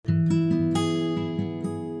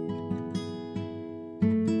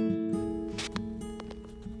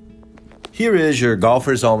Here is your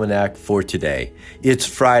Golfer's Almanac for today. It's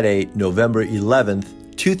Friday, November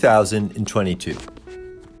 11th, 2022.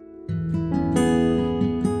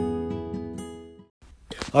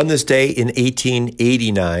 On this day in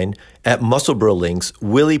 1889, at Musselburgh Links,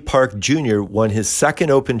 Willie Park Jr. won his second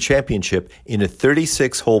Open Championship in a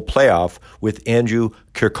 36-hole playoff with Andrew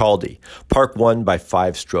Kirkcaldy. Park won by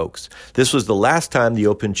 5 strokes. This was the last time the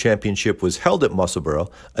Open Championship was held at Musselburgh,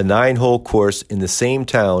 a 9-hole course in the same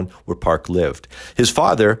town where Park lived. His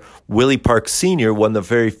father, Willie Park Sr., won the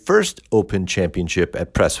very first Open Championship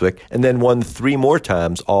at Prestwick and then won 3 more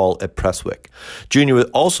times, all at Prestwick. Jr.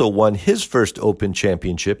 also won his first Open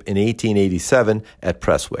Championship in 1887 at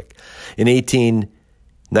Prestwick. In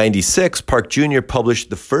 1896, Park Jr. published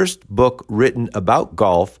the first book written about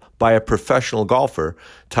golf by a professional golfer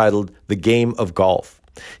titled The Game of Golf.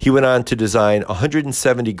 He went on to design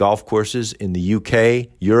 170 golf courses in the UK,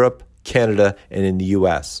 Europe, Canada, and in the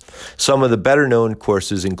U.S. Some of the better-known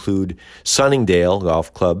courses include Sunningdale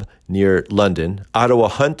Golf Club near London, Ottawa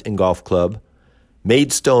Hunt and Golf Club,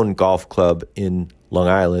 Maidstone Golf Club in Long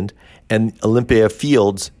Island, and Olympia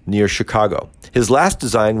Fields near Chicago. His last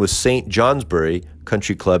design was St. Johnsbury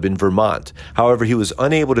Country Club in Vermont. However, he was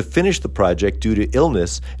unable to finish the project due to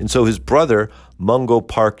illness, and so his brother, Mungo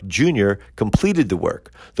Park Jr., completed the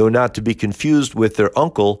work, though not to be confused with their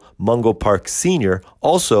uncle, Mungo Park Sr.,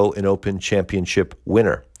 also an Open Championship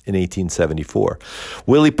winner in 1874.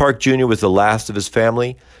 Willie Park Jr. was the last of his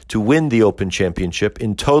family to win the Open Championship.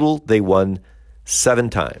 In total, they won 7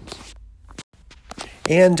 times.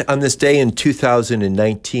 And on this day in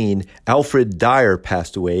 2019, Alfred Dyer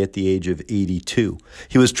passed away at the age of 82.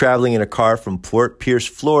 He was traveling in a car from Fort Pierce,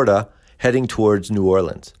 Florida, heading towards New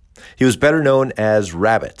Orleans. He was better known as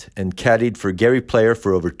Rabbit and caddied for Gary Player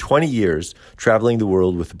for over 20 years, traveling the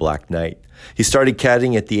world with the Black Knight. He started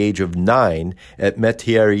caddying at the age of 9 at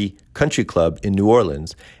Metairie Country Club in New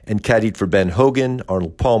Orleans and caddied for Ben Hogan,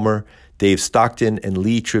 Arnold Palmer, Dave Stockton, and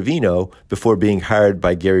Lee Trevino before being hired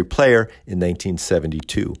by Gary Player in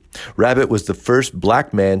 1972. Rabbit was the first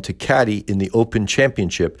black man to caddy in the Open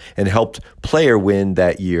Championship and helped Player win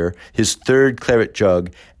that year his 3rd claret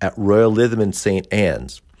jug at Royal Lytham St.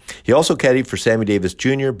 Anne's. He also caddied for Sammy Davis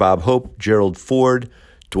Jr., Bob Hope, Gerald Ford,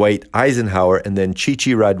 Dwight Eisenhower, and then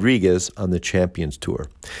Chichi Rodriguez on the Champions Tour.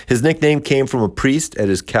 His nickname came from a priest at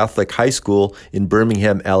his Catholic high school in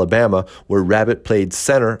Birmingham, Alabama, where Rabbit played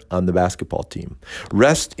center on the basketball team.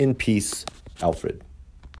 Rest in peace, Alfred.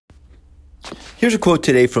 Here's a quote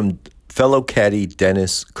today from fellow caddy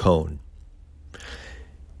Dennis Cohn.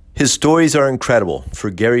 His stories are incredible. For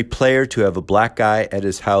Gary Player to have a black guy at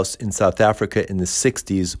his house in South Africa in the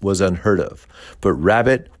 60s was unheard of. But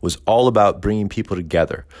Rabbit was all about bringing people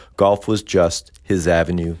together. Golf was just his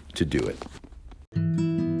avenue to do it.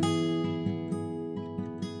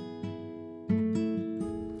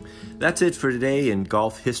 That's it for today in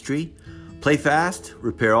golf history. Play fast,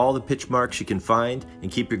 repair all the pitch marks you can find,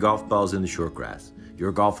 and keep your golf balls in the short grass.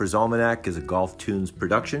 Your Golfer's Almanac is a Golf Tunes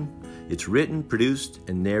production. It's written, produced,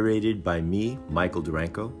 and narrated by me, Michael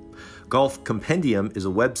Duranko. Golf Compendium is a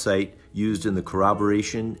website used in the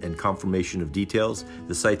corroboration and confirmation of details.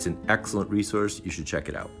 The site's an excellent resource. You should check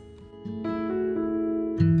it out.